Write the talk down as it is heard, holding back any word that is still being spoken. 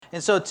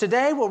And so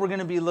today what we're going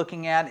to be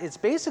looking at, it's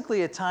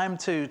basically a time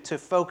to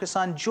focus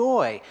on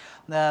joy,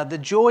 the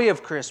joy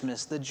of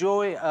Christmas, the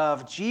joy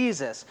of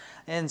Jesus.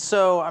 And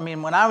so, I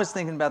mean, when I was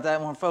thinking about that,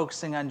 when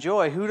focusing on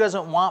joy, who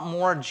doesn't want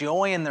more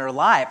joy in their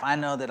life? I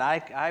know that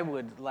I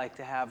would like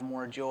to have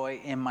more joy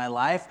in my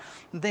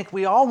life. I think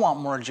we all want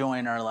more joy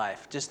in our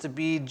life, just to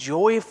be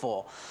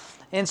joyful.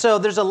 And so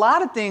there's a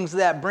lot of things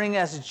that bring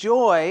us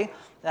joy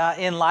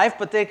in life,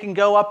 but they can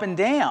go up and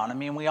down. I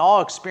mean, we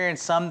all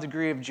experience some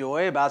degree of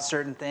joy about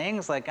certain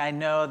things. Like I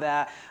know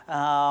that,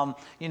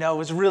 it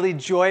was really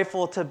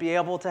joyful to be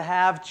able to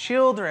have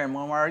children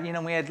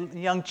when we had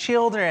young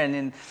children.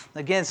 And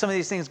again, some of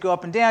these things go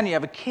up and down. You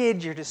have a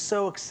kid, you're just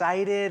so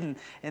excited,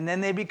 and then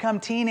they become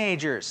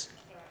teenagers.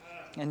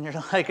 And you're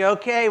like,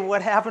 okay,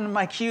 what happened to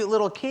my cute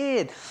little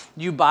kid?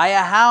 You buy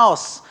a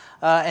house.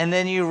 And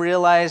then you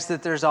realize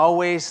that there's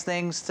always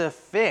things to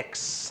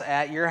fix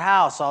at your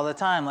house all the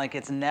time. Like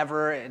it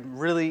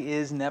really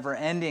is never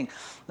ending.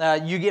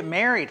 You get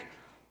married.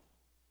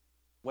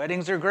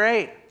 Weddings are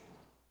great.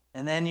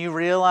 And then you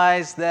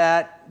realize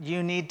that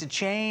you need to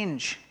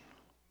change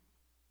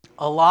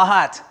a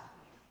lot.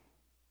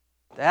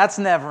 That's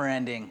never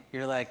ending.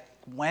 You're like,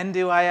 when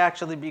do I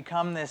actually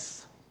become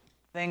this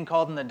thing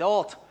called an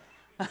adult?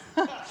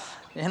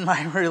 In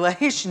my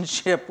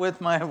relationship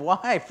with my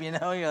wife, you're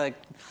like,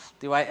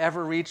 do I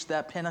ever reach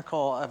that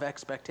pinnacle of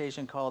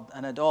expectation called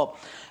an adult?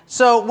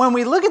 So when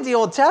we look at the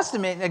Old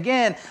Testament,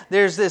 again,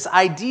 there's this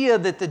idea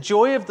that the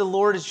joy of the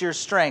Lord is your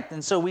strength.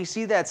 And so we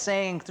see that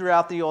saying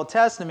throughout the Old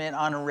Testament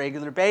on a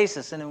regular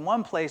basis. And in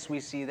one place we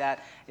see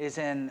that is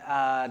in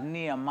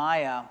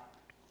Nehemiah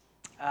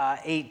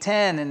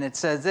 8:10, and it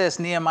says this,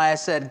 Nehemiah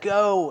said,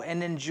 "Go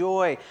and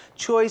enjoy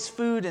choice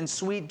food and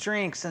sweet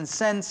drinks, and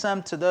send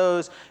some to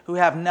those who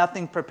have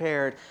nothing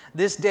prepared.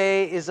 This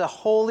day is a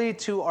holy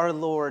to our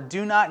Lord.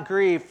 Do not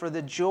grieve, for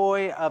the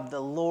joy of the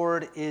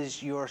Lord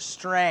is your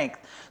strength."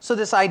 So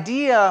this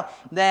idea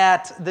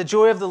that the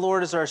joy of the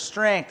Lord is our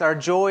strength, our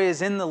joy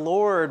is in the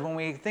Lord, when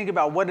we think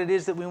about what it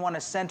is that we want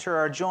to center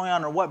our joy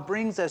on, or what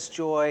brings us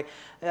joy,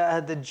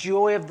 the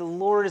joy of the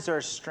Lord is our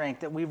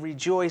strength, that we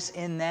rejoice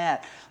in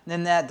that.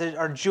 And that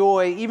our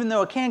joy, even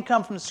though it can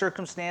come from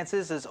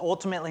circumstances, is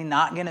ultimately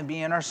not going to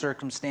be in our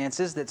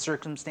circumstances. That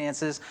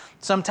circumstances,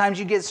 sometimes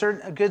you get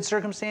good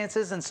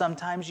circumstances and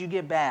sometimes you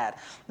get bad.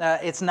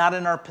 It's not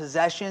in our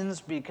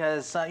possessions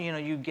because,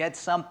 you get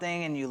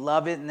something and you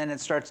love it and then it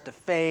starts to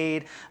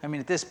fade. I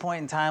mean, at this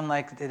point in time,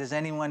 like, does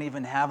anyone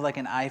even have like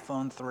an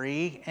iPhone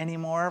 3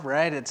 anymore,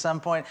 right? At some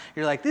point,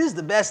 you're like, this is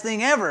the best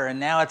thing ever. And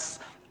now it's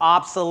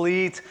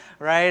obsolete,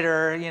 right?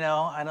 Or, you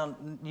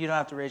don't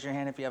have to raise your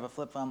hand if you have a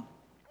flip phone.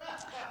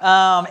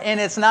 And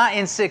it's not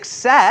in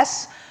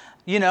success,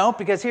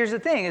 because here's the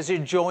thing, is your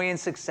joy in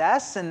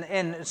success,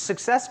 and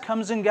success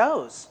comes and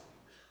goes.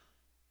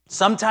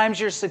 Sometimes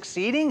you're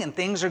succeeding and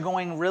things are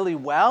going really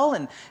well,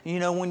 and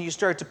when you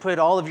start to put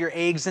all of your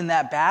eggs in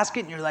that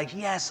basket and you're like,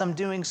 yes, I'm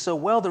doing so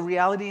well, the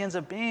reality ends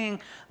up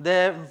being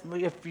that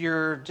if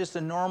you're just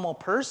a normal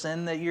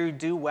person, that you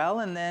do well,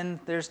 and then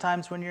there's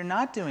times when you're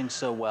not doing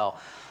so well.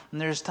 And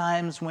there's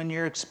times when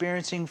you're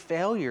experiencing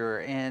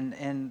failure,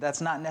 and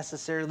that's not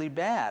necessarily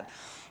bad.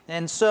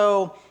 And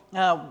so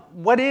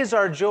what is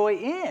our joy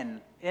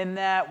in? In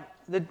that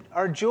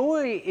our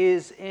joy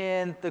is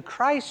in the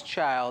Christ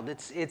child.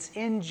 It's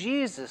in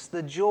Jesus.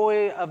 The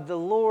joy of the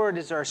Lord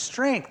is our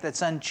strength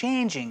that's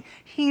unchanging.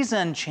 He's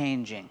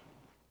unchanging.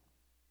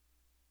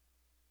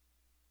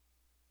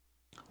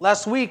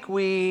 Last week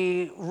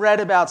we read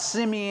about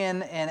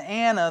Simeon and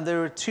Anna. There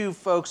were two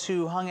folks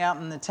who hung out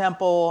in the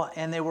temple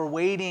and they were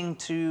waiting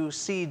to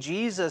see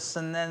Jesus.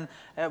 And then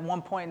at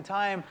one point in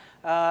time,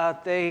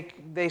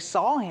 they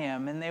saw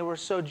him and they were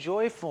so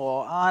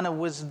joyful. Anna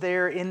was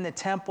there in the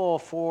temple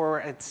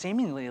for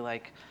seemingly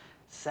like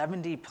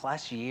 70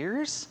 plus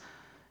years.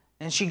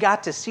 And she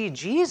got to see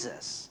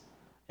Jesus.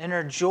 And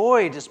her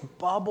joy just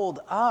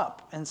bubbled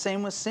up. And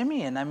same with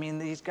Simeon. I mean,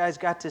 these guys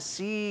got to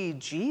see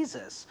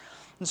Jesus.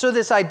 And so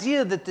this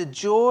idea that the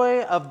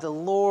joy of the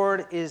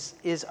Lord is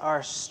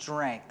our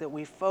strength, that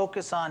we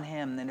focus on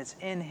Him, that it's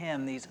in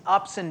Him, these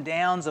ups and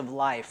downs of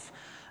life,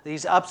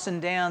 these ups and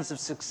downs of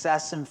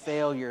success and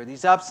failure,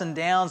 these ups and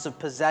downs of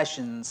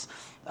possessions,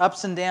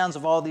 ups and downs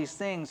of all these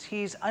things,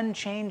 He's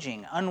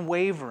unchanging,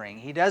 unwavering.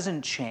 He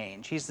doesn't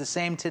change. He's the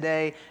same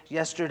today,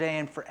 yesterday,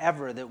 and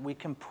forever, that we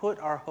can put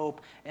our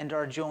hope and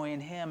our joy in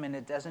Him, and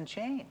it doesn't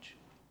change.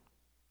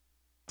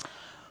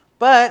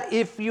 But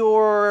if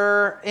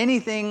you're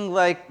anything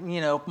like,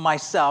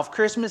 myself,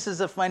 Christmas is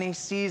a funny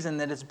season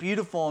that is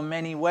beautiful in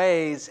many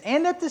ways.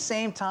 And at the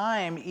same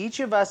time, each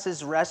of us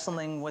is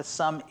wrestling with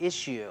some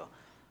issue.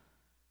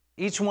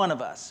 Each one of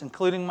us,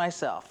 including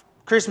myself.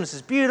 Christmas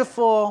is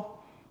beautiful.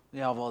 We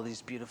have all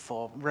these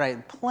beautiful,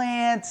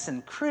 plants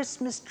and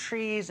Christmas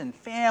trees, and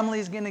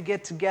families going to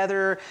get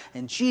together,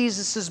 and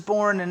Jesus is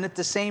born. And at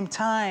the same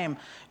time,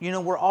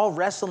 we're all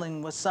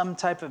wrestling with some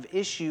type of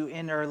issue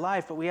in our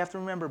life. But we have to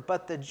remember,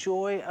 but the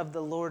joy of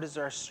the Lord is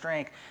our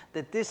strength,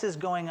 that this is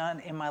going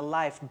on in my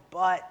life,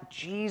 but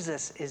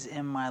Jesus is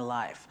in my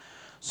life.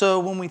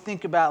 So when we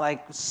think about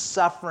like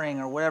suffering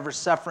or whatever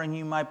suffering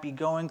you might be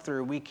going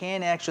through, we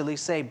can actually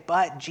say,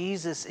 but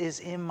Jesus is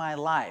in my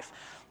life.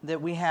 That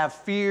we have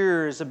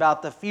fears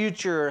about the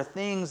future or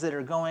things that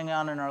are going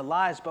on in our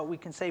lives, but we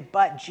can say,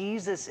 but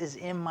Jesus is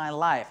in my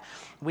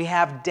life. We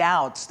have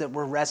doubts that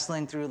we're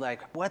wrestling through,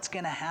 like, what's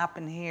going to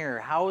happen here?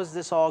 How is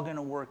this all going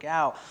to work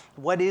out?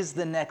 What is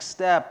the next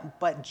step?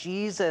 But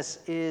Jesus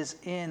is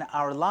in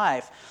our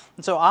life.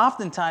 And so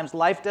oftentimes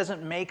life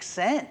doesn't make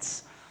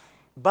sense.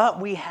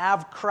 But we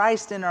have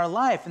Christ in our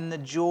life, and the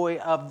joy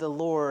of the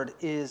Lord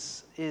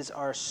is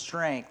our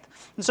strength.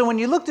 And so when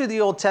you look through the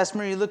Old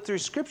Testament, you look through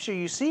Scripture,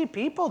 you see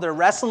people, they're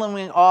wrestling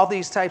with all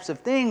these types of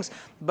things,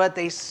 but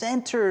they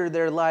center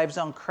their lives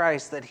on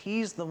Christ, that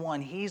He's the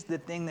one, He's the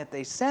thing that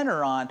they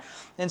center on.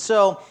 And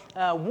so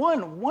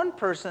one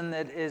person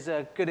that is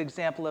a good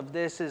example of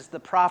this is the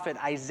prophet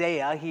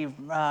Isaiah. He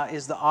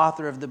is the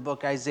author of the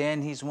book Isaiah,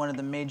 and he's one of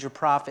the major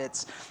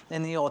prophets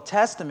in the Old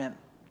Testament.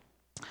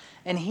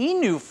 And he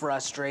knew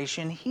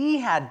frustration, he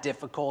had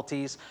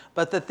difficulties,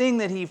 but the thing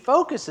that he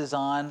focuses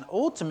on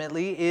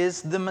ultimately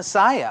is the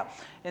Messiah.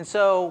 And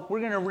so we're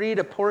going to read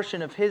a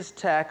portion of his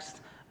text,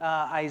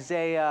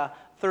 Isaiah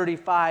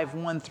 35,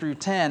 1 through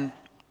 10.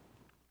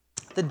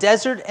 The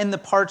desert and the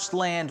parched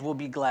land will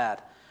be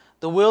glad.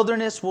 The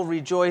wilderness will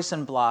rejoice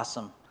and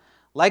blossom.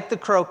 Like the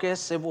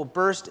crocus, it will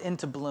burst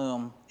into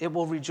bloom. It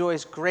will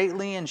rejoice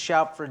greatly and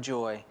shout for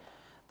joy.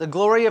 The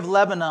glory of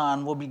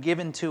Lebanon will be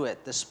given to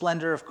it, the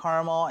splendor of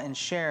Carmel and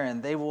Sharon.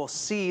 They will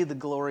see the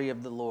glory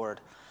of the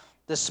Lord,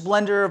 the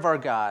splendor of our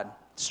God.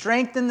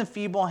 Strengthen the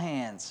feeble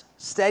hands,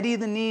 steady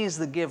the knees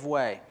that give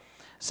way.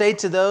 Say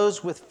to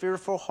those with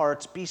fearful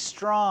hearts, be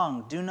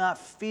strong, do not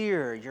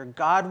fear. Your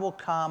God will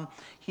come.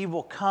 He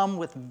will come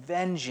with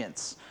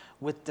vengeance,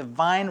 with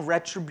divine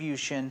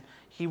retribution.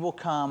 He will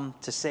come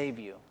to save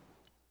you.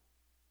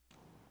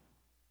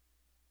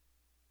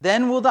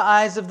 Then will the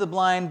eyes of the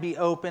blind be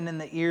opened and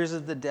the ears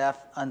of the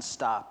deaf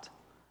unstopped.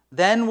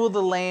 Then will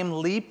the lame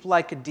leap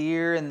like a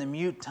deer and the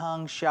mute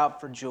tongue shout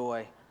for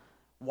joy.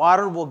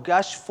 Water will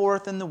gush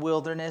forth in the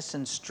wilderness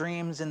and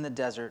streams in the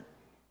desert.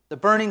 The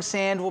burning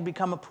sand will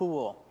become a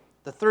pool,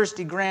 the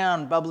thirsty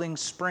ground bubbling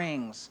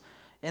springs.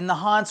 In the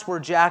haunts where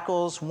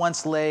jackals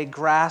once lay,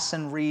 grass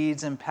and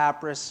reeds and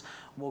papyrus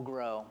will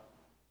grow.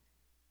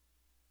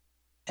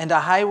 And a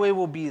highway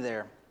will be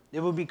there. It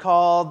will be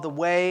called the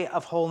way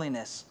of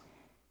holiness.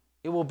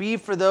 It will be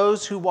for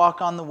those who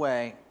walk on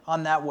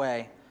that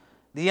way.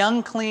 The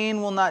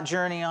unclean will not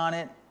journey on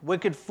it.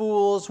 Wicked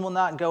fools will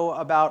not go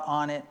about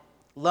on it.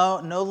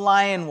 No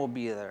lion will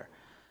be there,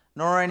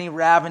 nor any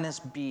ravenous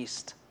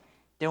beast.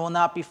 They will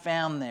not be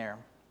found there,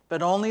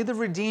 but only the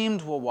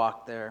redeemed will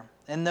walk there,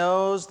 and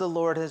those the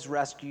Lord has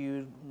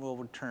rescued will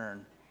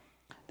return.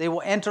 They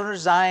will enter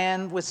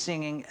Zion with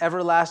singing.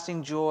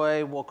 Everlasting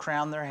joy will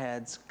crown their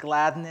heads.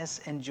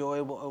 Gladness and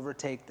joy will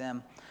overtake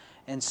them,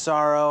 and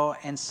sorrow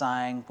and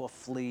sighing will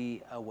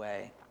flee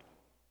away.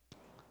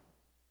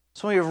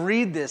 So when we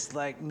read this,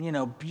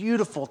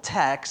 beautiful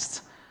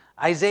text,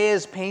 Isaiah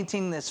is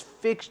painting this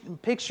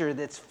picture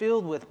that's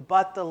filled with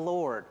but the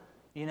Lord.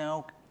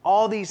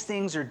 All these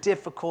things are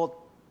difficult,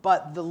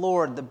 but the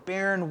Lord. The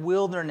barren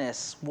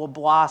wilderness will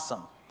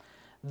blossom.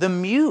 The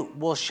mute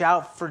will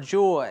shout for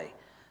joy.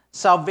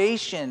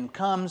 Salvation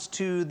comes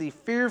to the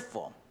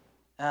fearful.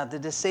 The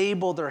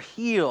disabled are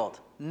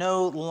healed.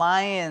 No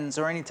lions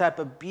or any type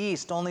of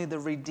beast, only the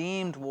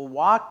redeemed will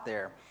walk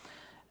there.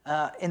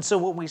 And so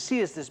what we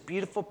see is this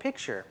beautiful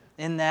picture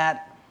in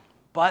that,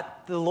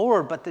 but the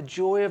Lord, but the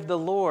joy of the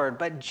Lord,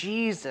 but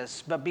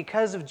Jesus, but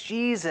because of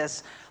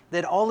Jesus,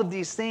 that all of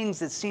these things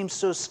that seem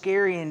so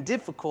scary and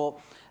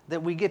difficult,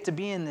 that we get to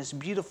be in this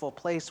beautiful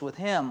place with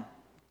Him.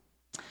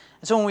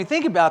 And so when we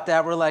think about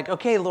that, we're like,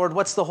 okay, Lord,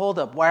 what's the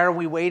holdup? Why are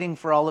we waiting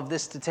for all of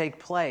this to take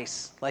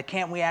place?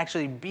 Can't we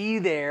actually be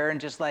there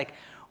and just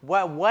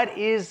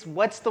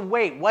what's the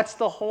wait? What's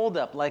the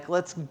holdup?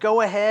 Let's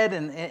go ahead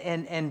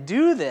and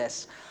do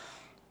this.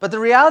 But the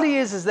reality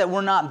is that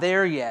we're not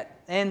there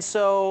yet. And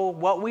so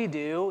what we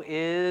do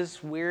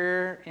is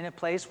we're in a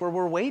place where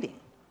we're waiting.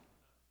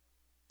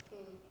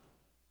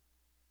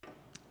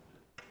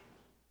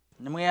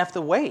 And we have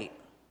to wait.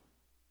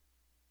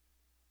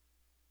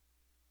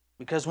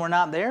 Because we're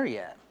not there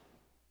yet.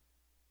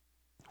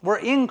 We're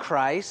in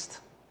Christ.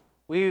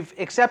 We've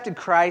accepted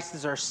Christ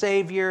as our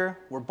Savior.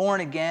 We're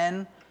born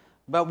again.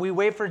 But we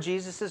wait for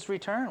Jesus'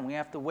 return. We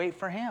have to wait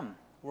for Him.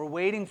 We're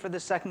waiting for the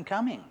second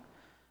coming.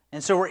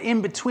 And so we're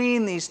in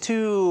between these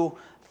two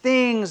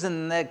things,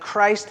 and that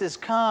Christ has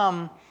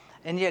come,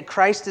 and yet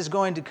Christ is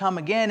going to come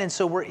again. And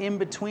so we're in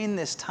between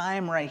this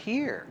time right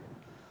here.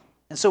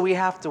 And so we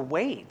have to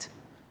wait.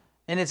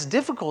 And it's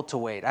difficult to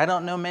wait. I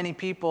don't know many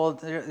people,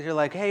 you're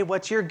like, hey,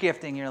 what's your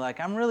gifting? You're like,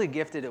 I'm really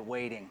gifted at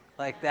waiting.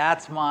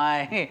 That's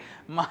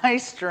my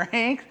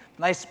strength.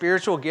 My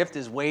spiritual gift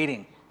is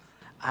waiting.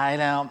 I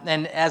know.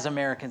 And as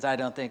Americans, I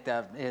don't think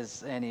that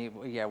is I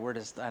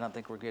don't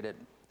think we're good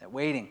at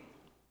waiting.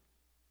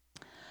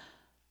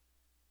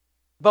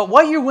 But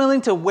what you're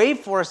willing to wait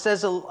for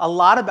says a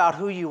lot about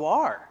who you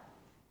are.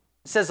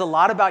 It says a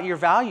lot about your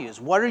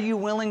values. What are you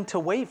willing to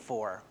wait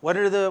for? What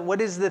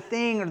is the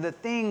thing or the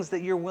things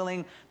that you're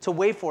willing to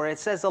wait for? It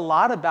says a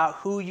lot about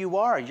who you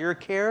are, your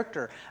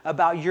character,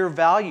 about your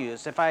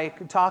values. If I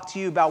could talk to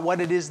you about what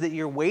it is that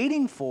you're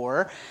waiting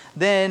for,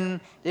 then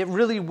it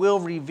really will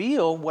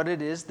reveal what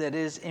it is that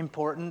is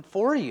important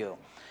for you.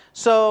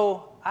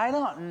 So I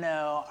don't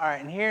know. All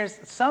right, and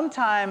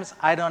sometimes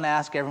I don't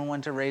ask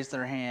everyone to raise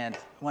their hand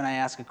when I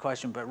ask a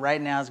question, but right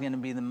now is going to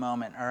be the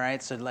moment, all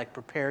right? So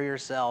prepare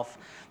yourself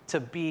to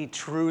be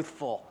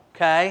truthful,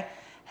 okay?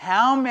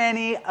 How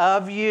many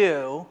of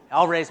you,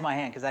 I'll raise my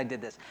hand because I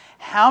did this.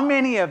 How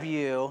many of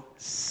you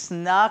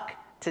snuck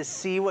to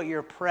see what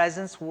your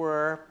presents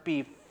were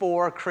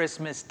before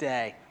Christmas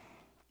Day?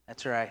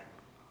 That's right.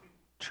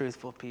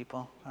 Truthful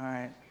people, all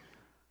right.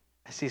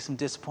 I see some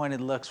disappointed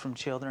looks from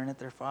children at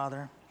their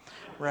father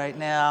right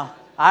now.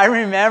 I do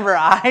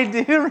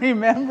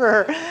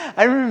remember,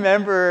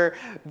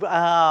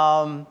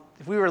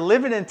 we were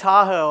living in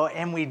Tahoe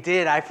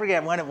and I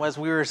forget when it was,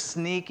 we were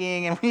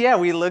sneaking and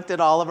we looked at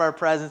all of our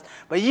presents,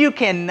 but you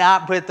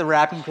cannot put the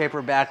wrapping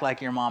paper back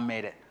like your mom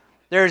made it.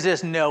 There's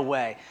just no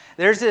way.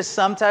 There's just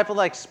some type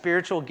of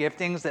spiritual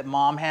giftings that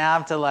mom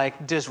have to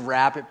just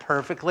wrap it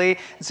perfectly.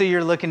 And so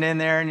you're looking in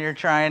there and you're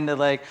trying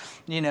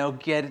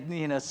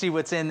to see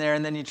what's in there,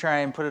 and then you try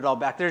and put it all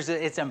back.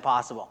 It's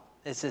impossible.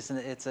 It's just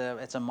it's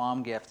a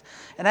mom gift.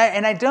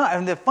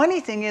 And the funny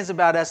thing is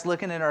about us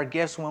looking at our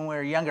gifts when we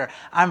were younger,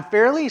 I'm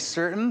fairly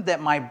certain that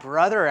my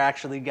brother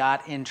actually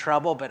got in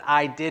trouble, but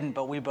I didn't,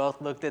 but we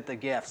both looked at the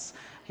gifts.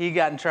 He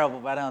got in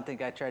trouble, but I don't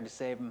think I tried to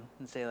save him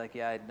and say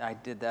I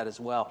did that as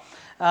well.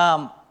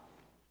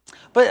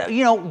 But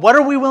what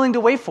are we willing to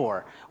wait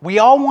for? We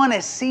all want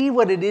to see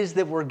what it is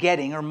that we're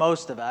getting, or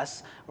most of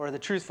us, or the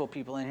truthful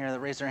people in here that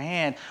raise their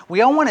hand.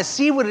 We all want to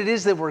see what it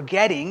is that we're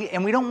getting,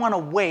 and we don't want to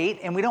wait,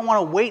 and we don't want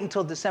to wait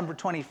until December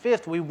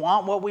 25th. We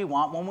want what we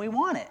want when we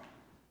want it.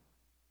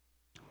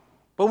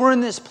 But we're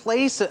in this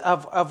place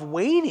of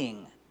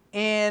waiting,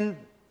 and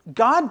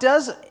God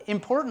does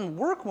important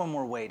work when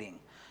we're waiting.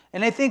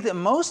 And I think that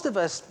most of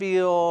us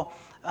feel,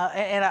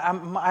 and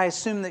I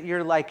assume that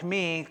you're like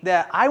me,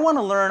 that I want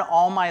to learn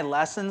all my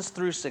lessons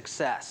through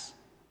success.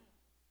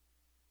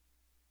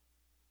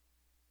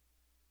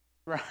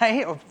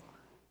 Right?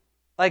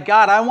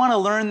 God, I want to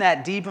learn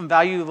that deep and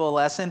valuable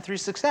lesson through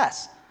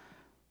success.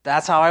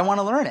 That's how I want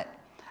to learn it.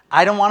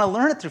 I don't want to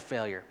learn it through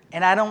failure,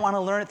 and I don't want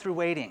to learn it through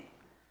waiting.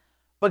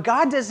 But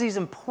God does these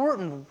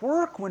important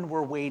work when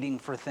we're waiting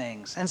for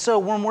things. And so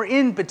when we're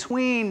in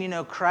between,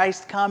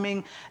 Christ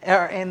coming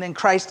and then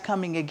Christ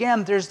coming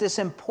again, there's this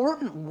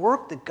important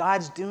work that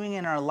God's doing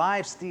in our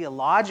lives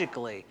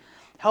theologically,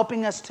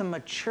 helping us to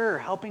mature,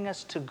 helping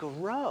us to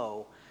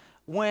grow,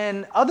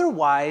 when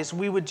otherwise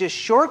we would just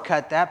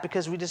shortcut that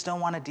because we just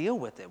don't want to deal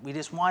with it. We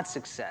just want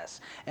success,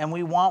 and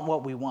we want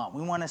what we want.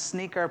 We want to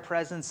sneak our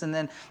presents, and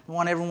then we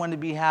want everyone to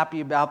be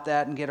happy about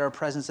that and get our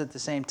presents at the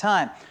same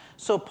time.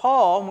 So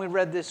Paul, and we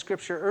read this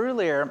scripture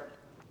earlier,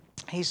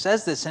 he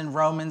says this in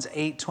Romans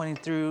 8:20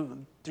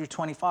 through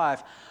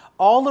 25.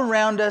 All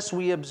around us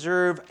we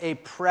observe a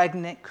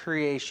pregnant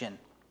creation.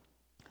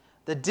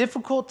 The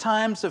difficult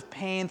times of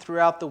pain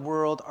throughout the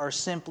world are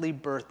simply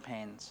birth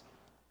pains.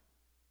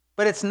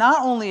 But it's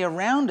not only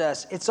around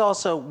us, it's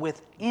also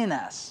within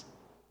us.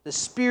 The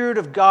Spirit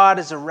of God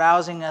is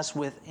arousing us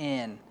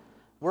within.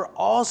 We're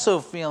also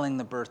feeling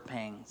the birth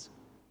pains.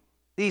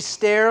 These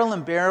sterile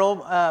and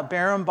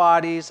barren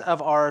bodies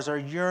of ours are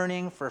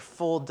yearning for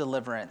full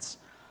deliverance.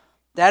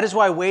 That is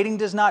why waiting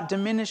does not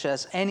diminish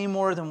us any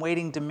more than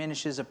waiting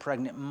diminishes a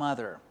pregnant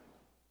mother.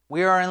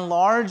 We are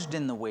enlarged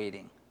in the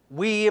waiting.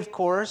 We, of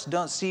course,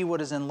 don't see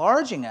what is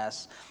enlarging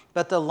us,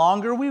 but the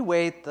longer we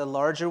wait, the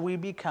larger we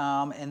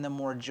become, and the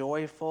more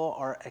joyful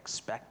our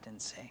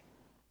expectancy.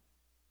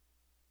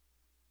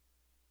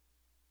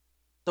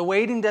 The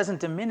waiting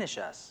doesn't diminish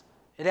us.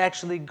 It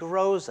actually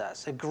grows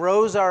us. It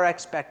grows our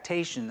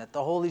expectation that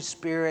the Holy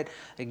Spirit,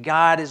 that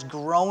God is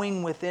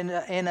growing within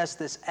us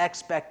this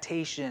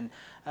expectation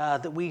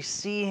that we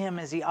see Him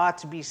as He ought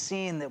to be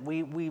seen, that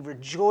we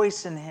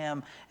rejoice in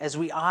Him as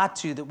we ought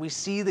to, that we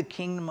see the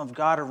kingdom of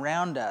God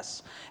around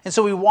us. And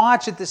so we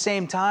watch at the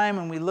same time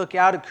and we look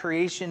out at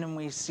creation and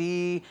we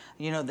see,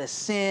 the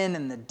sin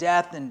and the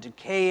death and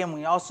decay, and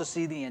we also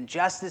see the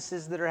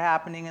injustices that are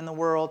happening in the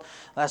world.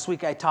 Last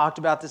week I talked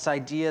about this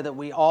idea that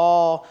we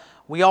all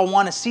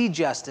want to see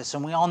justice,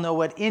 and we all know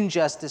what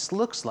injustice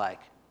looks like.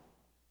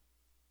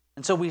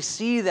 And so we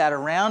see that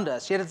around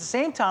us. Yet at the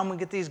same time, we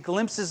get these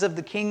glimpses of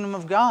the kingdom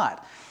of God.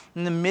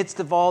 In the midst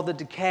of all the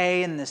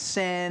decay and the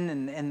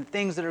sin and the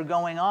things that are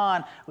going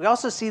on, we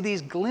also see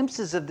these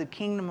glimpses of the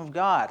kingdom of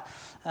God.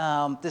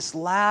 I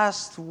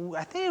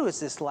think it was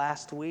this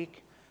last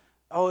week.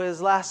 Oh, it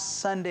was last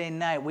Sunday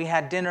night. We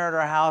had dinner at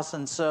our house,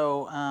 and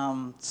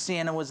so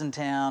Sienna was in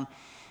town.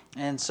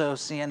 And so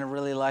Sienna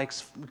really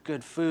likes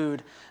good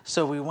food.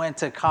 So we went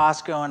to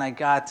Costco, and I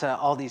got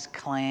all these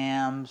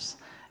clams.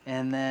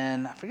 And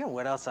then I forget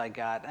what else I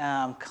got.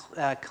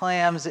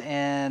 Clams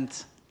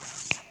and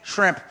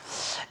shrimp.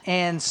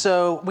 And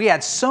so we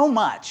had so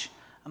much.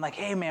 I'm like,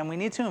 hey man, we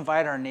need to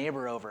invite our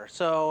neighbor over.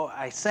 So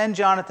I send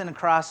Jonathan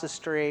across the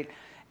street,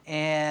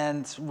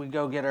 and we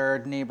go get our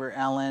neighbor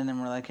Ellen, and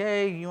we're like,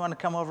 hey, you want to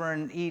come over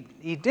and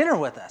eat dinner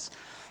with us?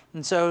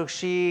 And so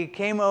she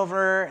came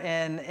over,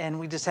 and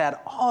we just had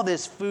all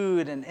this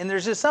food. And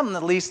there's just something,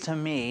 at least to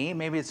me,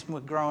 maybe it's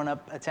growing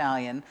up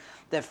Italian,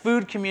 that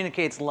food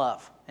communicates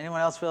love.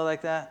 Anyone else feel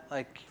like that?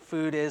 Like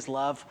food is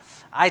love?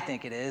 I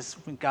think it is.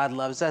 God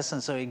loves us,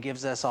 and so he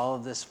gives us all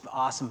of this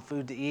awesome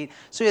food to eat.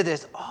 So we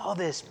had all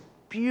this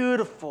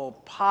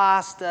beautiful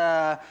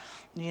pasta,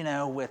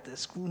 with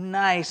this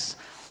nice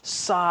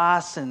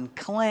sauce and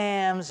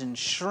clams and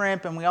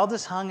shrimp, and we all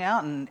just hung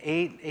out and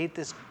ate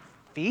this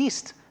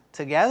feast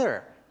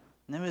together.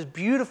 And it was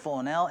beautiful.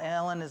 And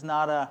Ellen is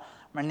my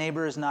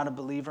neighbor is not a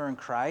believer in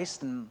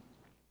Christ, and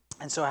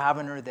so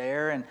having her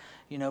there and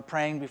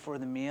praying before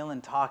the meal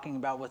and talking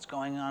about what's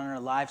going on in our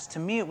lives, to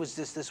me it was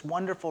just this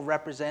wonderful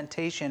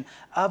representation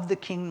of the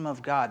kingdom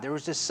of God. There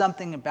was just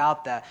something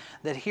about that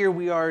here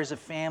we are as a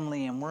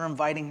family, and we're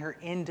inviting her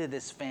into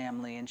this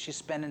family, and she's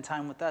spending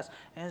time with us,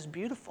 and it's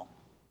beautiful.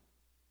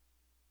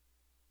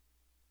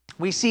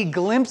 We see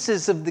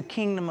glimpses of the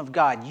kingdom of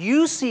God.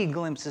 You see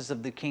glimpses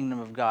of the kingdom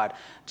of God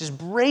just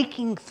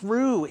breaking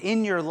through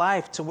in your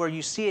life to where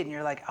you see it and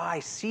you're like, oh,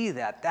 I see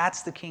that.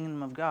 That's the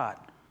kingdom of God.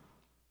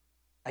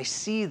 I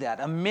see that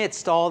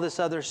amidst all this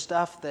other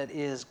stuff that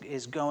is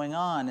going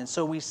on. And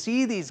so we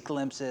see these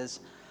glimpses,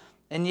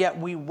 and yet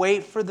we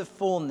wait for the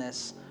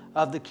fullness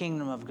of the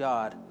kingdom of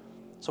God.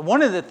 So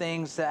one of the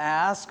things to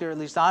ask, or at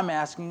least I'm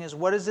asking, is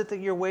what is it that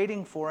you're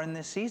waiting for in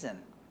this season?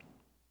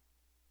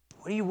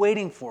 What are you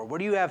waiting for? What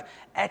do you have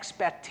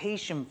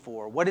expectation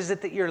for? What is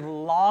it that you're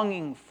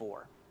longing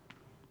for?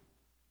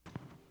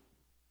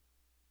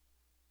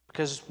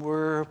 Because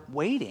we're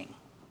waiting.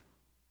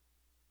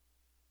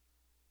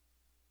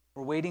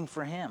 We're waiting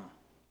for him.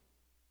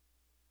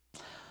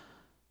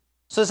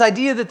 So this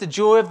idea that the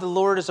joy of the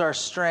Lord is our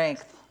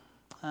strength,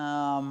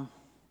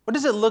 what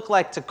does it look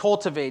like to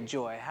cultivate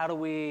joy? How do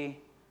we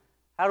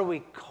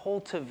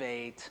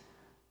cultivate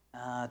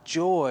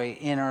joy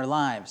in our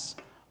lives?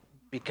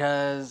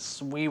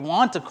 Because we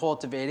want to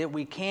cultivate it,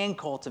 we can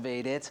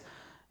cultivate it.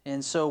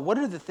 And so what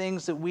are the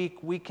things that we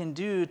can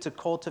do to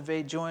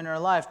cultivate joy in our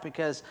life?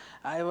 Because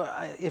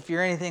if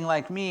you're anything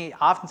like me,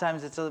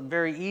 oftentimes it's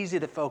very easy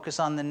to focus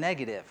on the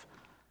negative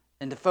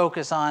and to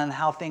focus on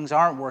how things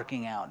aren't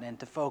working out and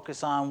to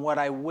focus on what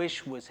I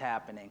wish was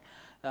happening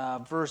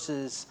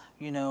versus,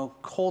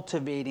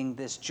 cultivating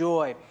this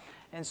joy.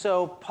 And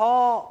so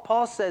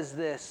Paul says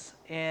this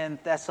in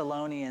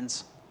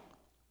Thessalonians,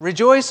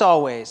 rejoice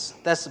always.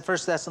 That's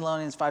 1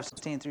 Thessalonians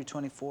 5:16 through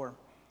 24.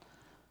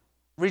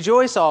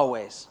 Rejoice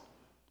always.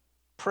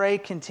 Pray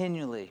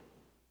continually.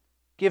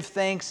 Give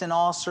thanks in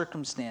all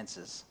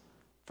circumstances,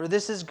 for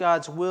this is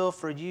God's will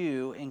for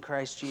you in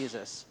Christ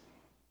Jesus.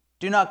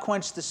 Do not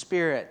quench the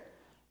spirit.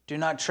 Do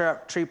not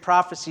treat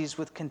prophecies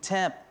with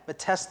contempt, but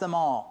test them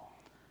all.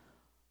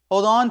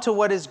 Hold on to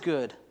what is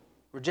good.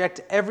 Reject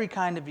every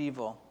kind of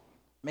evil.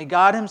 May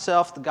God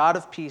himself, the God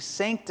of peace,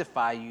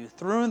 sanctify you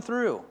through and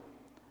through.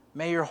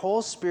 May your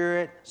whole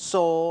spirit,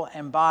 soul,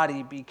 and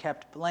body be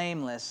kept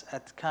blameless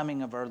at the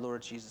coming of our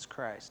Lord Jesus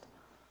Christ.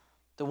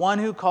 The one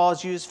who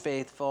calls you is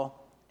faithful,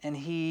 and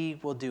he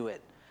will do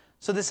it.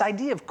 So this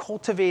idea of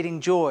cultivating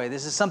joy,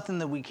 this is something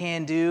that we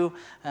can do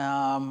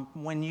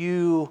when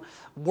you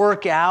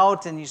work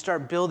out and you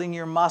start building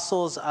your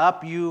muscles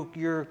up. You're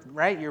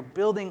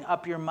building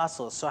up your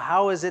muscles. So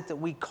how is it that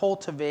we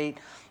cultivate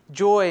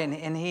joy?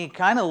 And he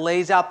kind of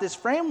lays out this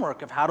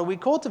framework of how do we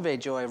cultivate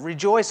joy.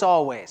 Rejoice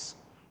always.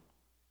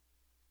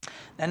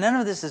 Now, none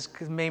of this is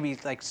maybe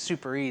like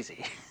super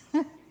easy.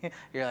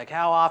 You're like,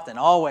 how often?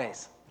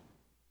 Always.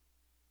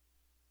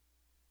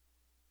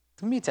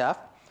 It's going to be tough.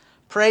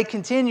 Pray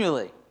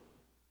continually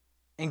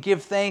and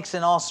give thanks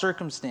in all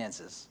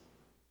circumstances.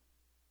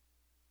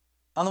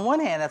 On the one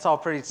hand,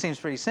 seems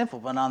pretty simple,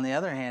 but on the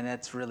other hand,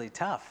 that's really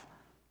tough.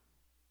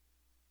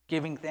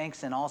 Giving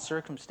thanks in all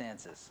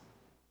circumstances.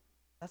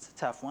 That's a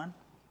tough one.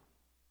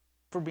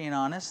 If we're being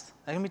honest,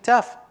 that can be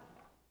tough.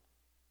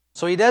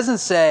 So he doesn't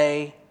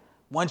say,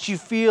 once you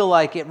feel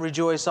like it,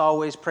 rejoice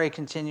always, pray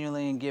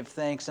continually, and give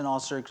thanks in all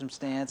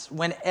circumstance.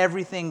 When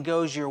everything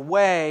goes your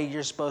way,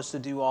 you're supposed to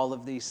do all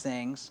of these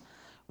things.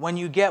 When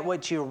you get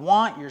what you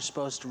want, you're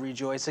supposed to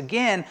rejoice.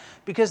 Again,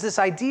 because this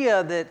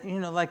idea that,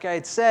 like I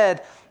had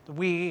said,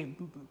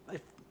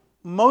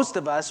 most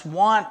of us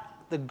want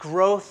the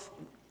growth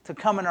to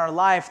come in our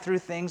life through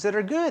things that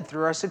are good,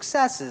 through our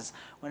successes.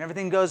 When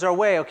everything goes our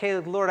way, okay,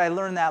 Lord, I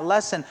learned that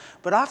lesson.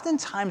 But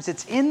oftentimes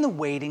it's in the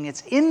waiting,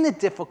 it's in the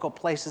difficult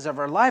places of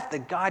our life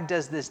that God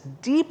does this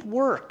deep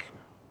work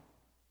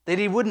that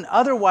he wouldn't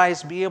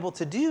otherwise be able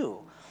to do.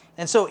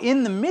 And so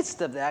in the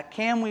midst of that,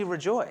 can we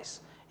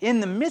rejoice? In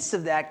the midst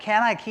of that,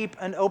 can I keep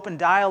an open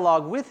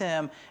dialogue with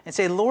him and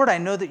say, Lord, I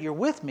know that you're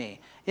with me?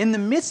 In the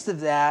midst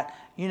of that,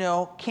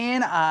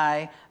 can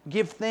I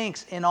give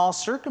thanks in all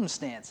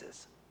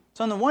circumstances?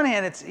 So on the one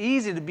hand, it's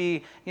easy to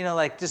be,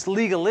 just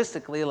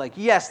legalistically, like,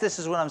 yes, this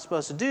is what I'm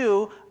supposed to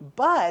do.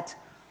 But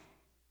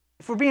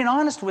if we're being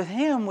honest with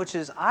him, which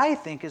is, I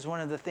think, is one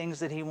of the things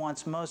that he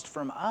wants most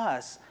from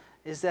us,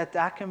 is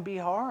that can be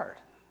hard.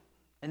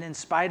 And in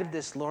spite of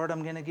this, Lord,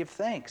 I'm going to give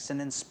thanks.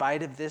 And in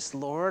spite of this,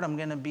 Lord, I'm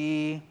going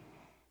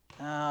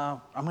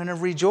to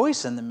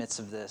rejoice in the midst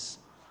of this.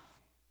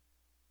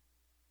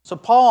 So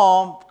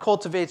Paul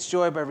cultivates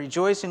joy by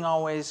rejoicing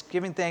always,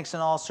 giving thanks in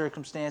all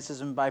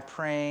circumstances, and by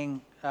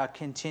praying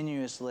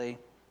continuously.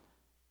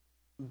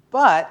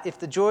 But if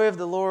the joy of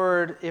the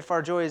Lord, if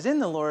our joy is in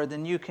the Lord,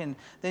 then you can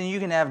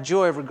have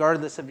joy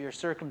regardless of your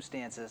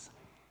circumstances.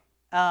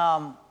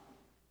 I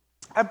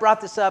brought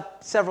this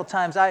up several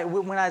times.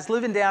 When I was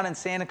living down in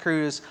Santa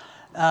Cruz,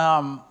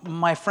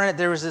 my friend,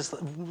 there was this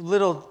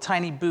little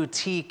tiny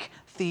boutique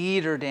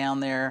theater down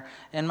there,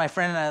 and my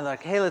friend and I were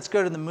like, hey, let's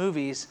go to the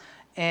movies.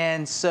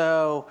 And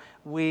so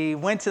we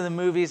went to the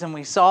movies and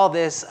we saw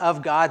this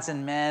Of Gods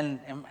and Men,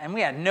 and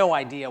we had no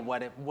idea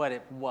what it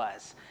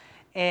was.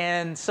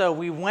 And so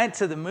we went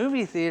to the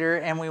movie theater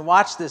and we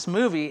watched this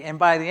movie, and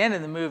by the end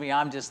of the movie,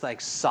 I'm just like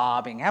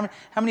sobbing. How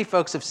many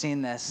folks have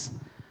seen this?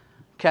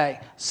 Okay,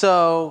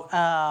 so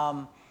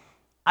I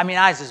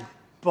was just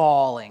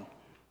bawling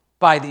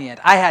by the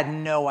end. I had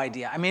no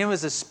idea. It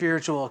was a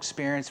spiritual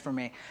experience for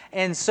me.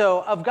 And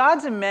so Of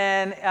Gods and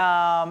Men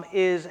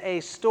is a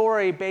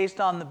story based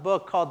on the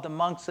book called The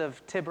Monks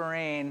of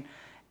Tiberine.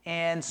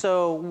 And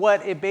so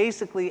what it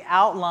basically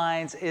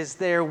outlines is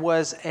there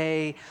was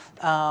a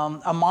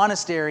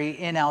monastery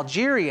in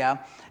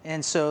Algeria,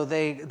 and so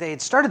they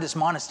had started this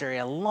monastery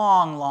a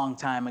long, long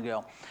time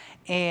ago.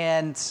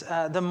 And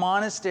the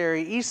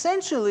monastery,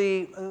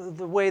 essentially,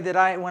 the way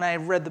that when I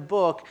read the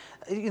book,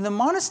 the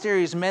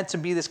monastery is meant to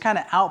be this kind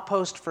of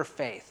outpost for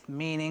faith,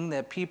 meaning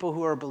that people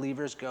who are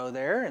believers go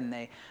there and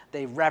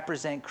they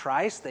represent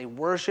Christ, they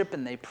worship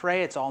and they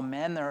pray. It's all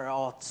men, they're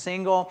all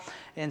single,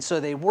 and so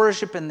they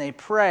worship and they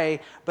pray,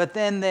 but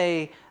then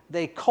they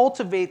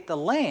cultivate the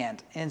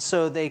land, and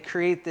so they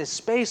create this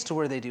space to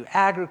where they do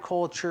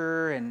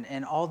agriculture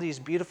and all these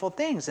beautiful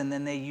things, and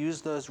then they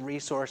use those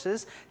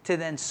resources to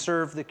then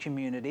serve the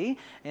community,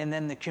 and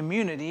then the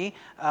community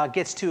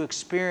gets to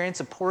experience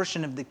a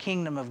portion of the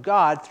kingdom of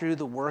God through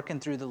the work and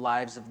through the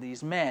lives of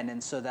these men.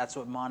 And so that's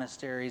what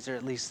monasteries, or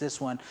at least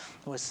this one,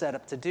 was set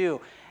up to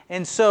do.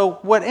 And so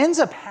what ends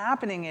up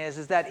happening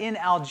is that in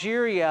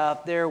Algeria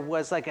there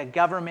was like a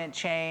government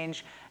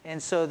change.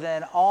 And so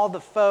then all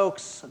the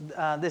folks,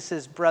 this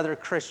is Brother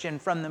Christian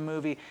from the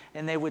movie,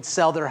 and they would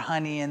sell their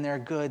honey and their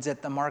goods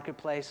at the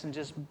marketplace and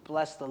just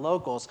bless the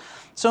locals.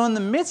 So in the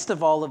midst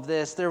of all of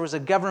this, there was a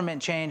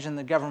government change, and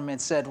the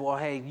government said, well,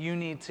 hey, you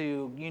need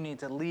to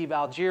leave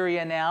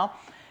Algeria now,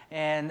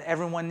 and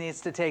everyone needs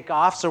to take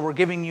off. So we're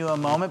giving you a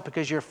moment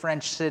because you're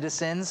French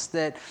citizens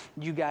that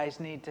you guys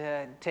need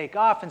to take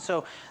off. And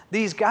so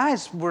these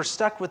guys were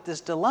stuck with this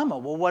dilemma.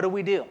 Well, what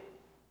do?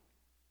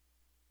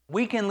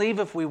 We can leave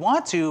if we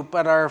want to,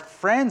 but our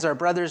friends, our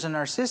brothers and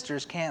our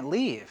sisters can't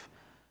leave.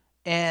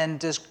 And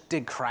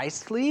did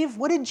Christ leave?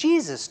 What did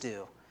Jesus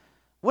do?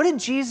 What did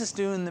Jesus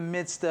do in the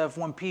midst of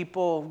when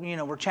people,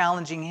 were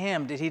challenging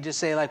him? Did he just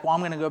say, like, well, I'm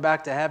going to go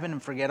back to heaven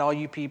and forget all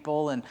you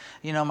people and,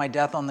 my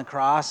death on the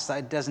cross,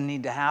 it doesn't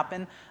need to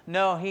happen?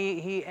 No,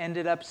 he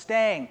ended up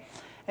staying.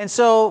 And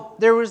so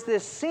there was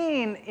this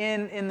scene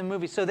in the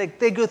movie. So they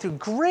go through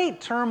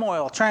great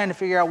turmoil trying to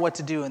figure out what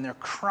to do. And they're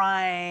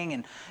crying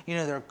and,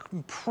 they're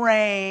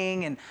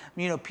praying. And,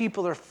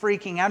 people are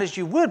freaking out, as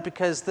you would,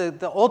 because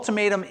the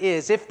ultimatum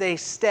is if they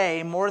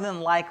stay, more than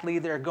likely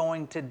they're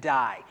going to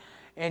die.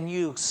 And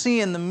you see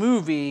in the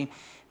movie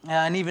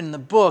and even in the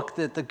book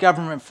that the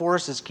government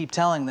forces keep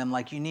telling them,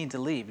 like, you need to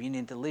leave.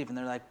 And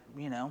they're like,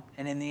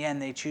 and in the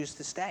end they choose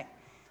to stay.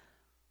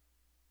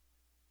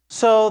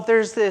 So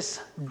there's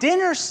this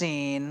dinner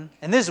scene,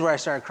 and this is where I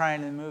started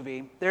crying in the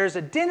movie. There's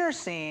a dinner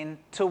scene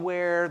to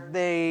where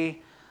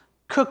they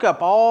cook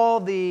up all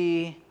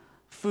the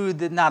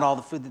food not all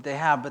the food that they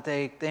have, but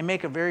they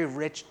make a very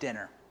rich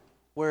dinner.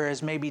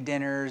 Whereas maybe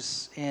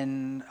dinners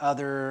in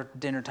other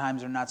dinner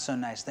times are not so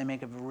nice. They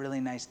make a really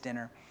nice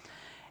dinner.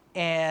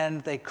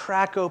 And they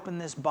crack open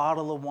this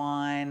bottle of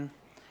wine,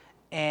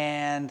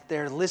 and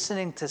they're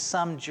listening to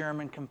some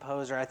German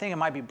composer. I think it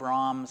might be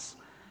Brahms.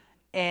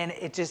 And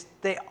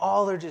they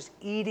all are just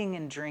eating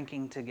and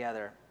drinking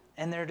together.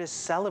 And they're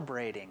just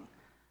celebrating.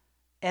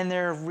 And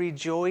they're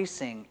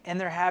rejoicing. And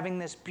they're having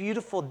this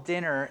beautiful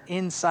dinner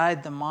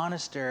inside the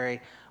monastery,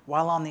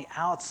 while on the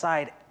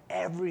outside,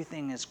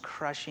 everything is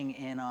crushing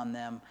in on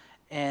them.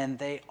 And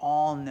they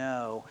all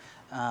know,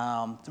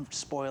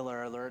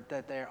 spoiler alert,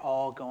 that they're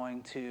all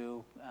going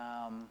to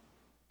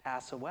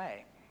pass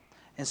away.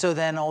 And so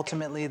then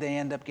ultimately they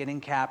end up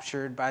getting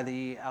captured by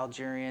the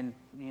Algerian,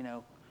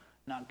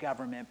 not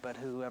government, but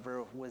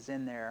whoever was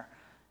in there.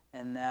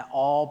 And that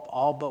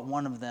all but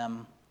one of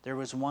them, there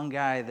was one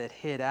guy that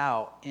hid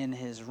out in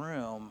his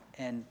room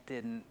and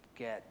didn't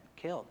get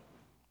killed.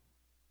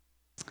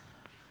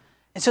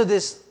 And so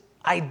this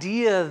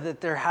idea that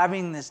they're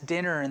having this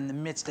dinner in the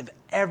midst of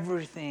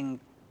everything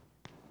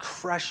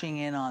crushing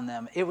in on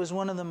them, it was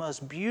one of the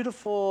most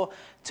beautiful,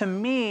 to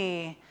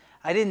me,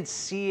 I didn't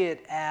see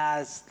it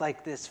as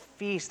like this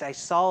feast. I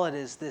saw it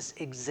as this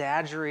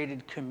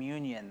exaggerated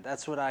communion.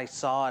 That's what I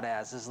saw it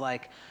as, is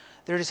like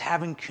they're just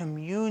having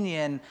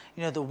communion.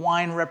 You know, the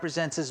wine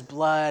represents his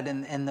blood,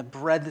 and the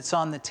bread that's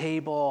on the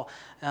table.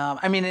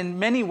 I mean, in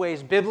many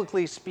ways,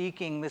 biblically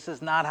speaking, this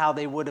is not how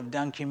they would have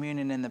done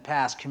communion in the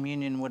past.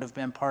 Communion would have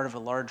been part of a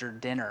larger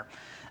dinner.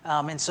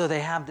 And so they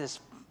have this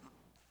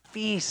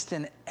feast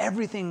and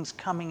everything's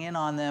coming in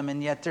on them,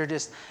 and yet they're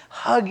just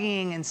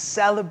hugging and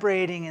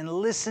celebrating and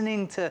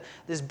listening to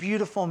this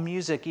beautiful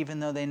music, even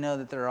though they know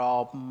that they're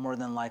all more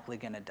than likely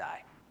going to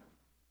die.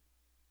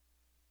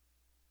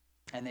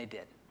 And they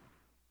did.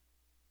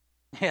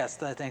 Yes,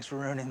 thanks for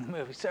ruining the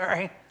movie.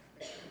 Sorry.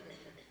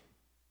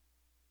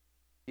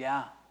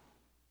 Yeah.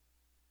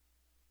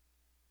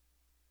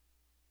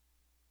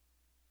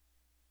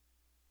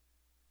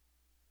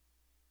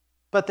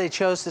 But they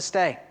chose to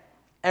stay.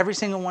 Every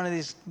single one of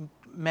these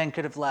men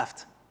could have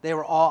left. They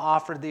were all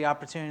offered the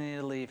opportunity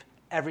to leave.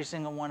 Every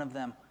single one of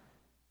them.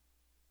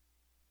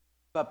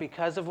 But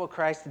because of what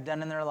Christ had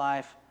done in their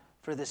life,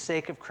 for the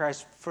sake of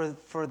Christ,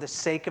 for the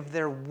sake of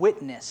their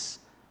witness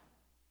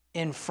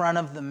in front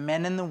of the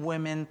men and the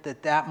women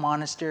that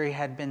monastery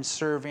had been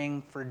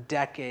serving for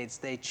decades,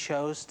 they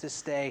chose to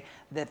stay,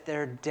 that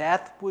their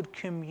death would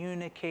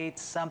communicate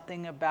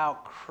something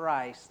about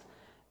Christ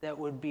that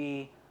would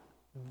be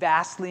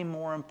vastly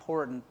more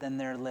important than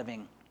their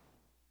living.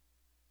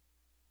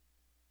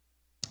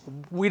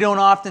 We don't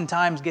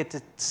oftentimes get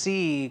to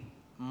see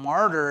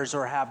martyrs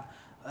or have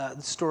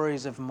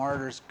stories of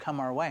martyrs come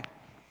our way,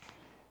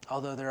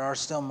 although there are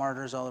still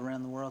martyrs all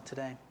around the world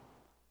today.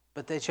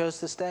 But they chose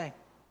to stay.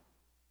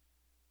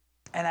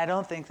 And I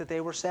don't think that they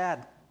were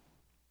sad.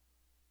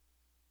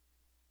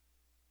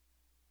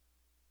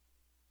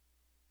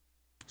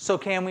 So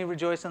can we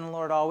rejoice in the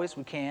Lord always?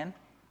 We can.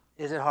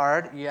 Is it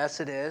hard? Yes,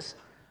 it is.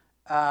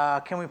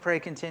 Can we pray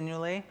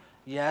continually?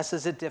 Yes.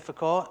 Is it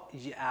difficult?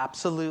 Yeah,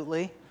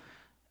 absolutely.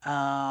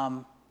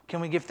 Can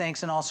we give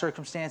thanks in all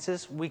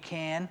circumstances? We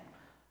can.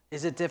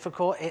 Is it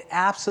difficult? It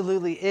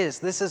absolutely is.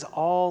 This is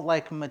all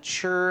like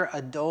mature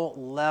adult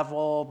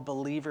level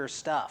believer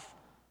stuff.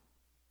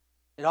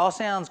 It all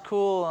sounds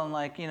cool and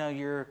like, you know,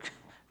 your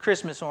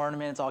Christmas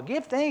ornament. It's all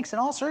give thanks in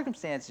all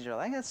circumstances. You're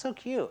like, that's so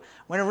cute.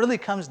 When it really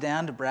comes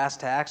down to brass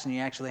tacks and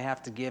you actually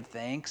have to give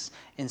thanks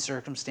in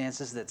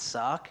circumstances that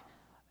suck,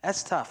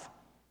 that's tough.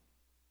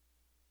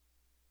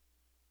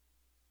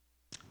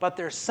 But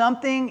there's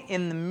something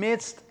in the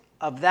midst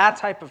of that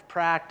type of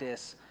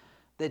practice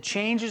that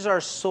changes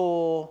our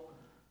soul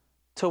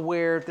to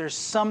where there's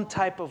some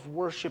type of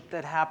worship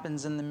that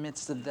happens in the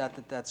midst of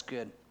that's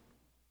good.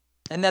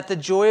 And that the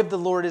joy of the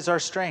Lord is our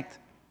strength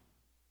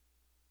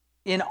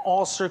in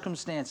all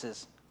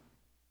circumstances.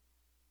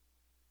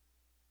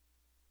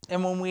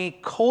 And when we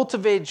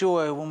cultivate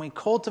joy, when we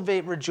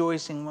cultivate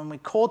rejoicing, when we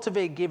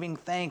cultivate giving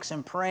thanks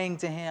and praying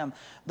to Him,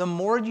 the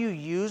more you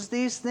use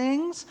these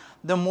things,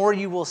 the more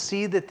you will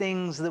see the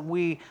things that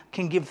we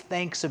can give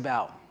thanks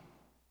about.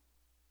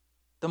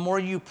 The more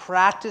you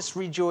practice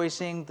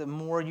rejoicing, the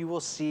more you will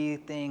see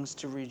things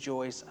to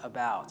rejoice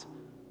about.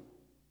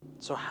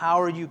 So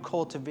how are you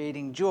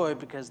cultivating joy?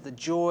 Because the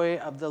joy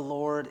of the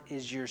Lord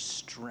is your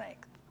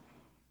strength.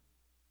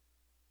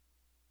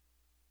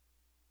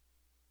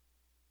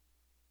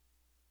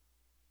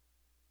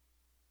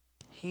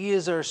 He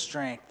is our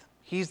strength.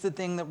 He's the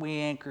thing that we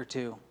anchor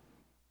to.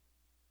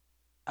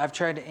 I've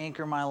tried to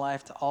anchor my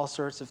life to all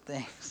sorts of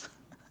things.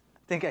 I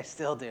think I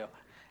still do.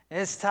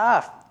 And it's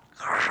tough.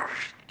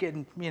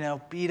 Getting,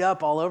 beat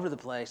up all over the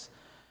place.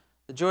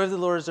 The joy of the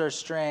Lord is our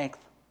strength.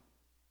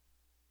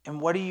 And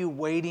what are you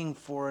waiting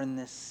for in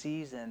this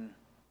season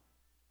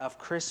of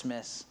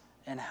Christmas?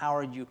 And how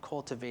are you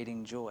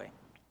cultivating joy?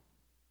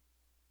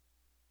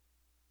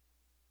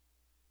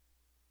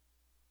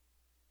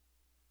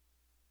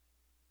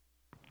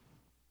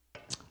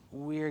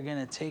 We are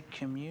going to take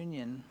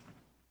communion.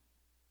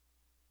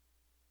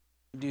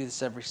 We do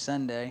this every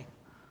Sunday.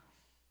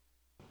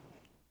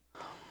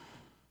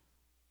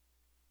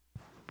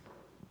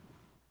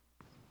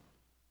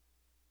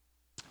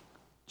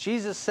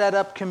 Jesus set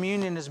up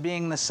communion as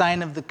being the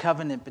sign of the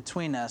covenant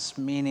between us,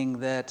 meaning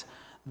that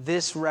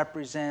this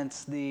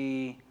represents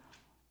the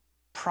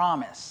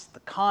promise,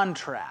 the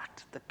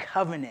contract, the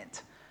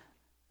covenant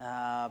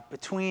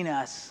between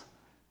us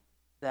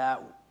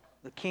that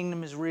the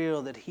kingdom is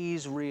real, that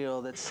He's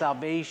real, that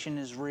salvation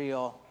is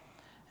real,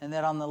 and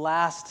that on the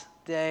last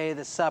day,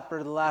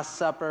 the Last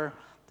Supper,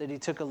 that He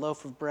took a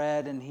loaf of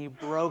bread and He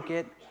broke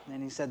it,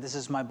 and He said, "This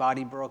is my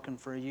body broken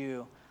for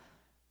you."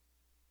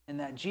 And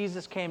that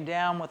Jesus came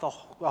down with a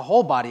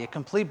whole body, a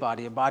complete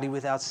body, a body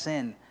without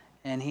sin,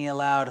 and He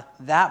allowed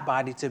that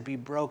body to be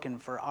broken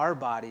for our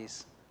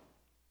bodies,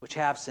 which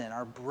have sin,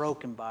 our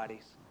broken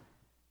bodies.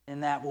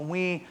 And that when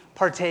we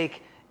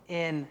partake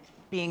in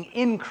being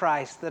in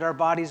Christ, that our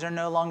bodies are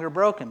no longer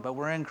broken, but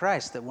we're in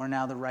Christ, that we're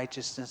now the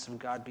righteousness of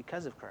God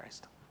because of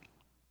Christ.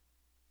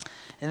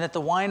 And that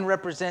the wine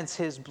represents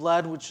His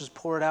blood, which was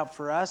poured out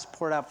for us,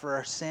 poured out for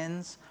our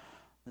sins,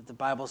 That the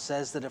Bible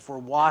says that if we're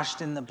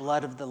washed in the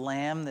blood of the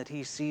Lamb, that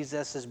he sees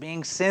us as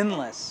being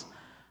sinless.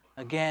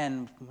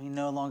 Again, he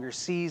no longer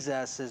sees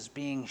us as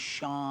being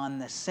Sean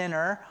the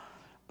sinner,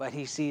 but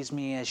he sees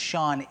me as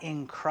Sean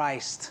in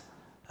Christ,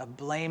 a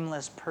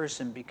blameless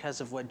person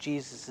because of what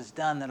Jesus has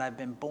done, that I've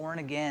been born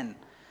again,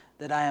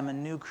 that I am a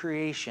new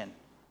creation,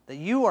 that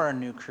you are a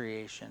new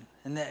creation,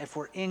 and that if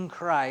we're in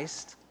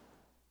Christ,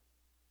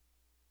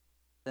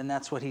 then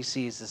that's what he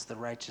sees as the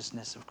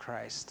righteousness of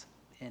Christ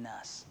in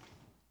us.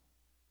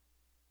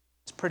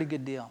 It's a pretty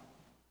good deal.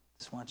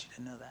 Just want you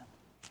to know that.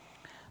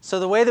 So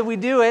the way that we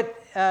do it,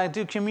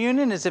 do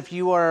communion, is if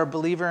you are a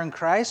believer in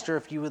Christ, or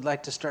if you would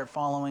like to start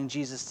following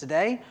Jesus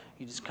today,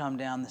 you just come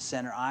down the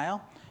center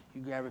aisle.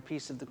 You grab a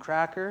piece of the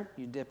cracker,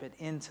 you dip it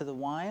into the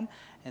wine,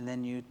 and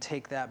then you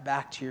take that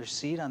back to your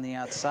seat on the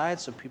outside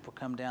so people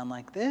come down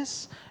like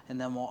this,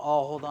 and then we'll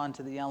all hold on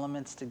to the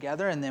elements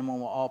together, and then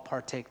we'll all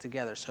partake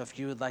together. So if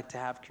you would like to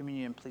have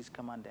communion, please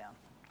come on down.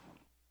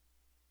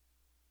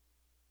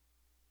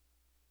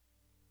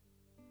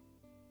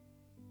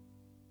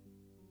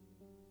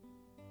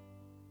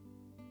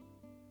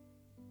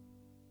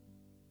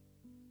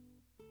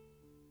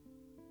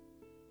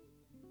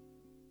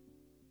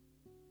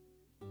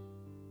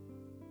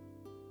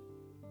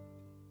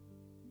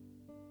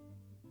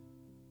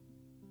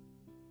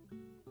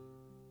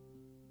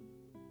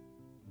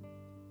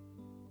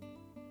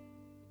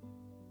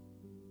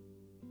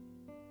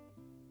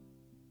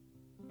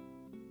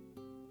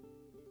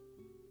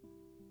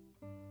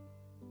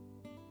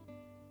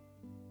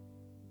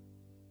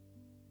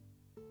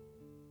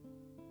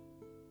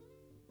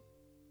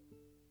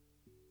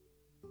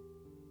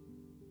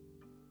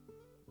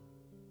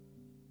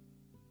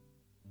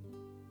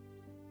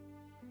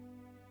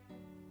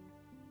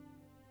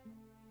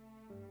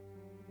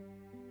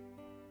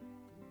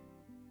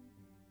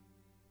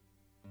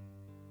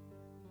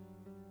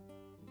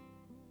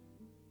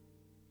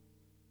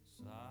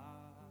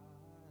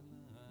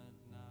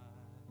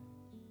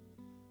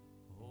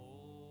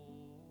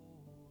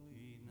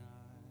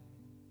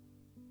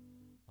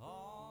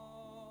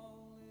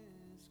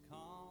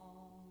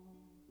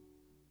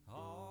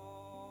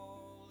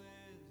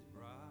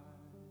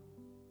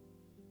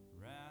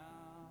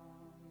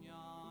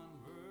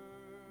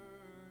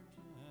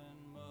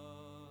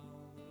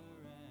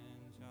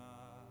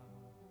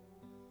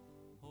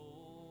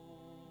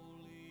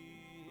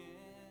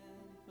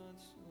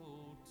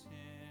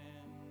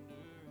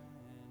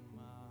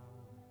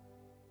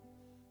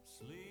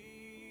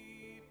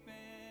 Sleep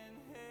in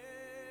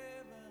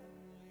heavenly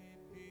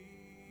peace.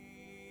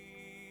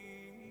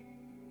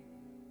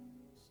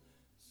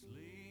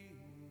 Sleep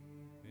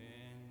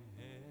in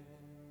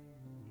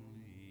heavenly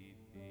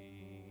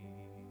peace.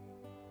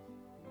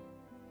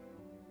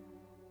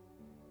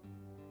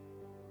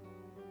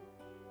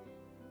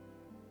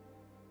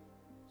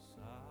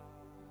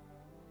 Silent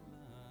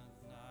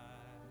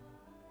night,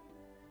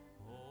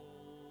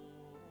 holy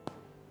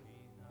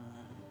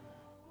night.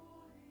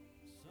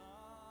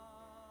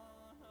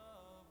 Son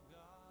of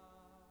God,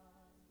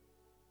 love's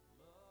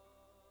pure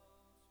light.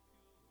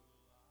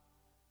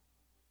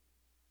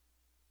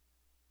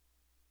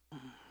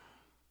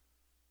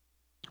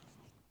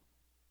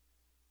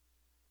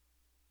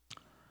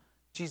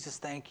 Jesus,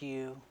 thank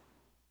you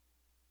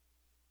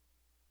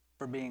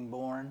for being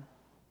born,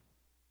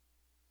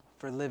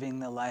 for living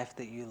the life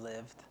that you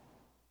lived,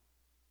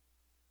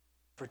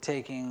 for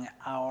taking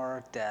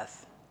our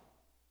death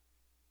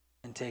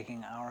and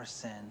taking our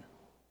sin,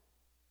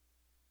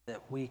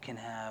 that we can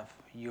have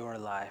your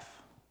life,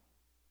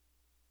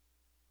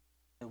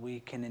 that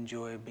we can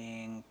enjoy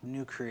being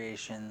new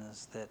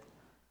creations, that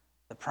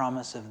the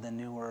promise of the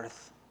new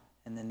earth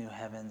and the new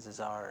heavens is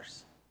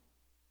ours.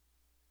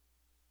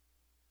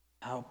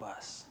 Help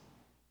us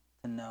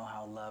to know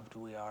how loved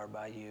we are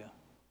by you,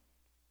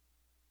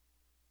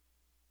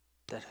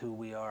 that who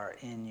we are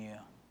in you,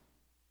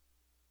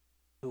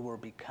 who we're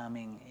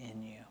becoming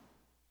in you.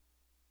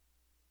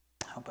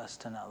 Help us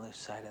to not lose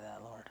sight of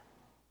that, Lord.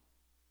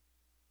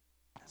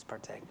 Let's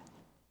partake.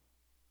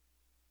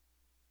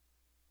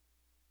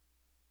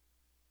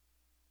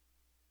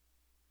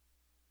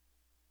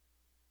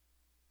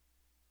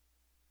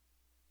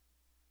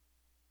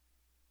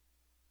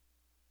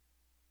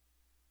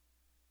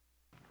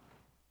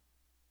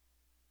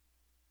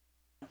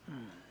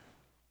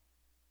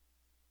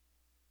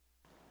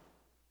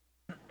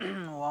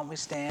 Why don't we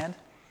stand?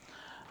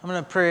 I'm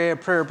going to pray a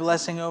prayer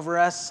blessing over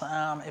us.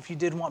 If you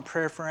did want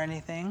prayer for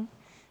anything,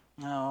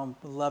 we'd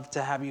love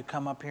to have you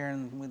come up here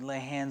and we'd lay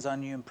hands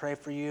on you and pray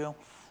for you.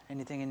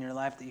 Anything in your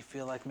life that you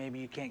feel like maybe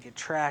you can't get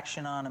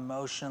traction on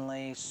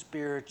emotionally,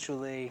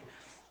 spiritually,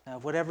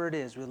 whatever it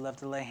is, we'd love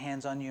to lay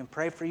hands on you and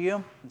pray for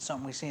you. It's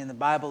something we see in the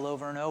Bible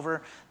over and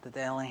over, that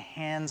they lay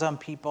hands on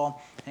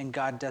people and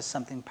God does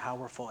something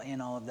powerful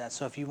in all of that.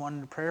 So if you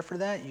wanted a prayer for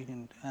that, you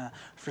can,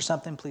 for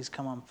something, please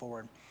come on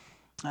forward.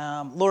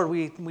 Lord,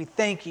 we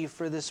thank you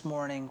for this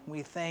morning.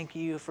 We thank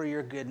you for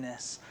your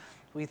goodness.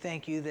 We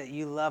thank you that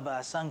you love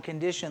us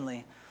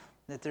unconditionally,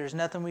 that there's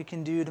nothing we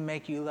can do to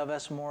make you love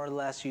us more or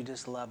less. You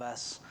just love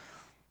us.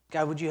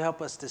 God, would you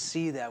help us to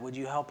see that? Would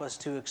you help us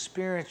to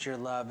experience your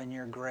love and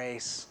your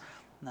grace?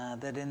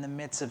 That in the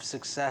midst of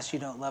success, you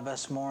don't love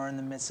us more. In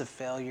the midst of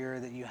failure,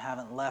 that you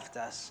haven't left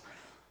us.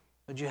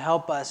 Would you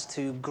help us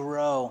to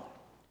grow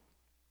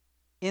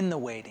in the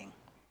waiting?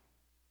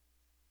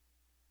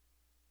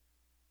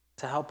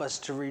 To help us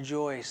to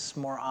rejoice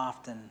more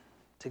often,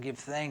 to give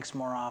thanks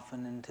more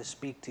often, and to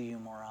speak to you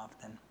more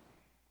often.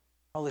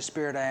 Holy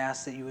Spirit, I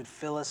ask that you would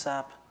fill us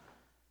up,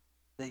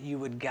 that you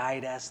would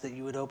guide us, that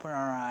you would open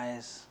our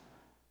eyes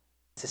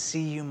to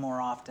see you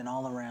more often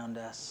all around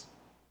us,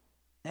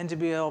 and to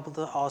be able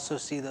to also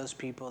see those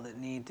people that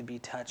need to be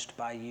touched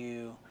by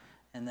you,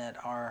 and that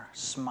our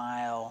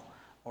smile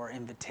or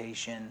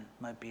invitation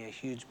might be a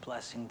huge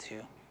blessing to,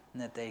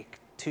 and that they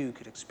too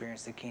could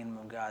experience the kingdom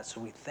of God. So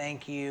we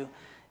thank you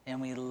and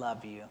we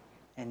love you.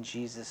 In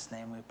Jesus'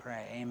 name we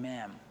pray.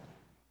 Amen.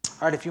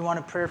 All right, if you want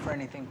a prayer for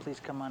anything, please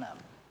come on up.